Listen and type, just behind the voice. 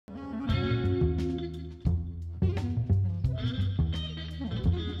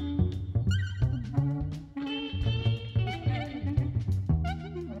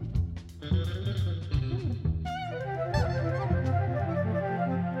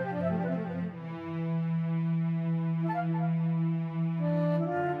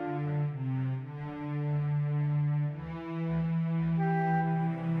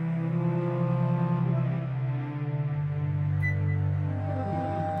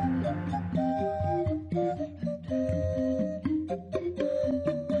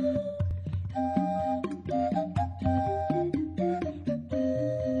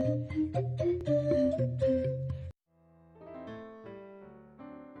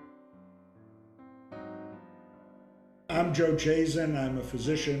I'm A.Chazan. I'm a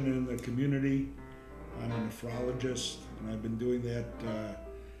physician in the community. I'm a nephrologist, and I've been doing that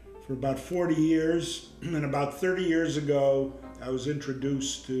for about 40 years. And about 30 years ago, I was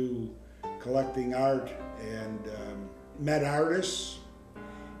introduced to collecting art and met artists.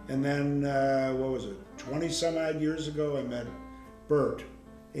 And then, 20 some odd years ago, I met Bert.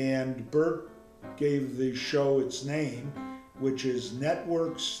 And Bert gave the show its name, which is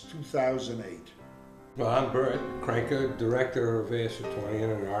NetWorks 2008. Well, I'm Umberto Crenca, director of AS20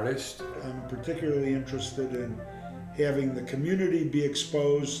 and an artist. I'm particularly interested in having the community be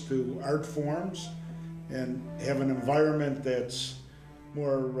exposed to art forms and have an environment that's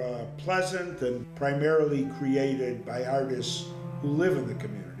more pleasant and primarily created by artists who live in the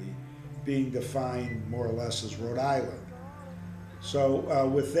community, being defined more or less as Rhode Island. So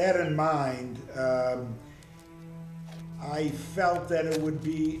with that in mind, I felt that it would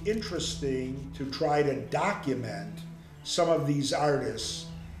be interesting to try to document some of these artists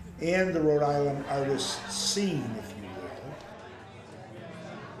and the Rhode Island artist scene, if you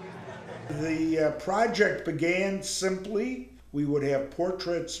will. The project began simply. We would have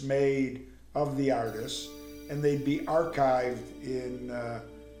portraits made of the artists, and they'd be archived in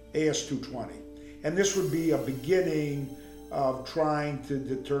AS220. And this would be a beginning of trying to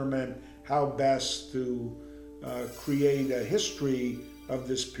determine how best to create a history of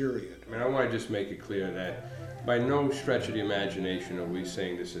this period. I want to just make it clear that by no stretch of the imagination are we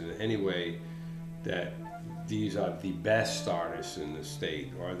saying this in any way that these are the best artists in the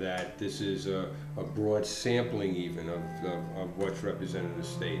state, or that this is a broad sampling even of what's represented in the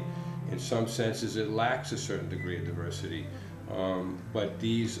state. In some senses it lacks a certain degree of diversity, but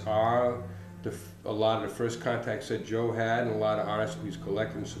these are a lot of the first contacts that Joe had and a lot of artists he's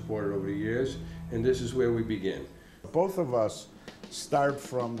collected and supported over the years, and this is where we begin. Both of us start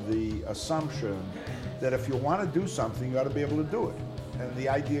from the assumption that if you want to do something, you ought to be able to do it. And the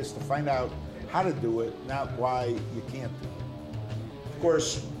idea is to find out how to do it, not why you can't do it. Of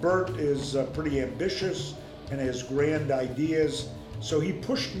course, Bert is pretty ambitious and has grand ideas, so he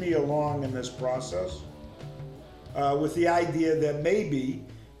pushed me along in this process with the idea that maybe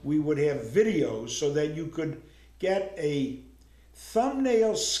we would have videos so that you could get a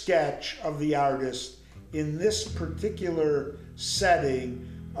thumbnail sketch of the artist in this particular setting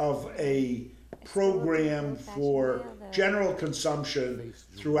of a program for general consumption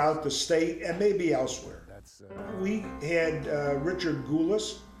throughout the state and maybe elsewhere. We had Richard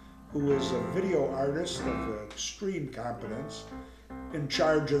Goulis, who is a video artist of extreme competence, in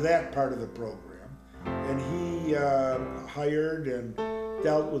charge of that part of the program. And he hired and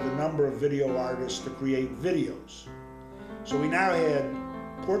dealt with a number of video artists to create videos. So we now had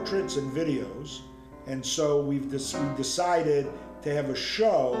portraits and videos, and so we decided to have a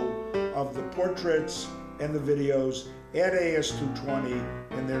show of the portraits and the videos at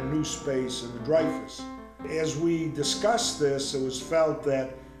AS220 in their new space in the Dreyfus. As we discussed this, it was felt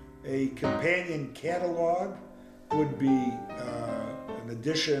that a companion catalog would be an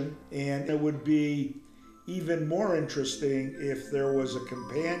addition, and it would be even more interesting if there was a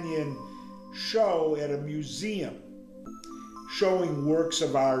companion show at a museum showing works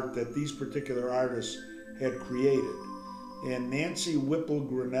of art that these particular artists had created. And Nancy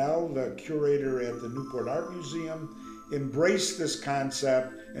Whipple-Grinnell, the curator at the Newport Art Museum, embraced this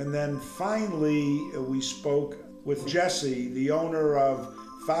concept. And then finally we spoke with Jesse, the owner of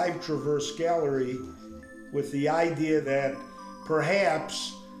 5 Traverse Gallery, with the idea that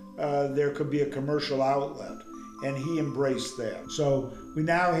perhaps there could be a commercial outlet, and he embraced that. So we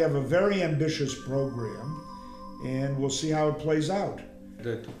now have a very ambitious program, and we'll see how it plays out.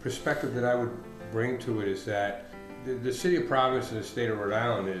 The perspective that I would bring to it is that the city of Providence and the state of Rhode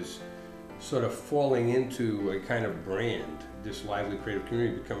Island is sort of falling into a kind of brand, this lively creative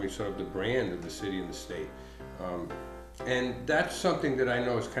community becoming sort of the brand of the city and the state. And that's something that I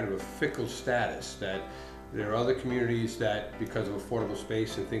know is kind of a fickle status, that there are other communities that, because of affordable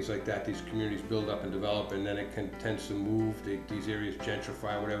space and things like that, these communities build up and develop, and then it tends to move, these areas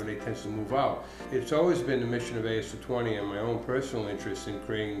gentrify, whatever, and it tends to move out. It's always been the mission of AS220 and my own personal interest in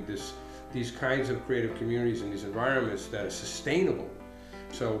creating these kinds of creative communities and these environments that are sustainable.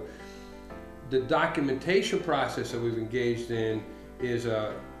 So the documentation process that we've engaged in is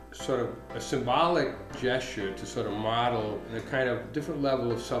a sort of a symbolic gesture to sort of model a kind of different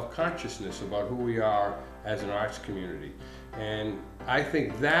level of self-consciousness about who we are as an arts community. And I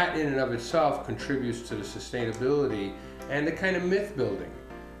think that in and of itself contributes to the sustainability and the kind of myth building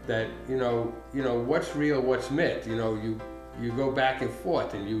that, you know, what's real, what's myth. You go back and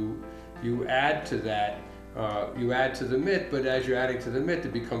forth and you add to that, you add to the myth, but as you're adding to the myth,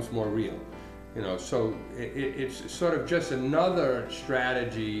 it becomes more real. You know, so it's sort of just another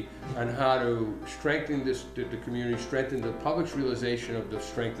strategy on how to strengthen the community, strengthen the public's realization of the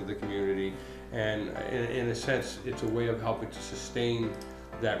strength of the community, and in a sense, it's a way of helping to sustain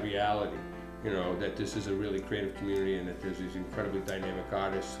that reality. You know, that this is a really creative community and that there's these incredibly dynamic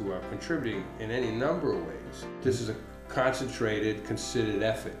artists who are contributing in any number of ways. This is a concentrated, considered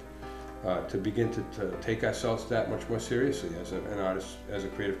effort to begin to take ourselves that much more seriously as an artist, as a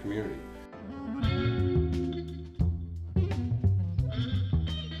creative community.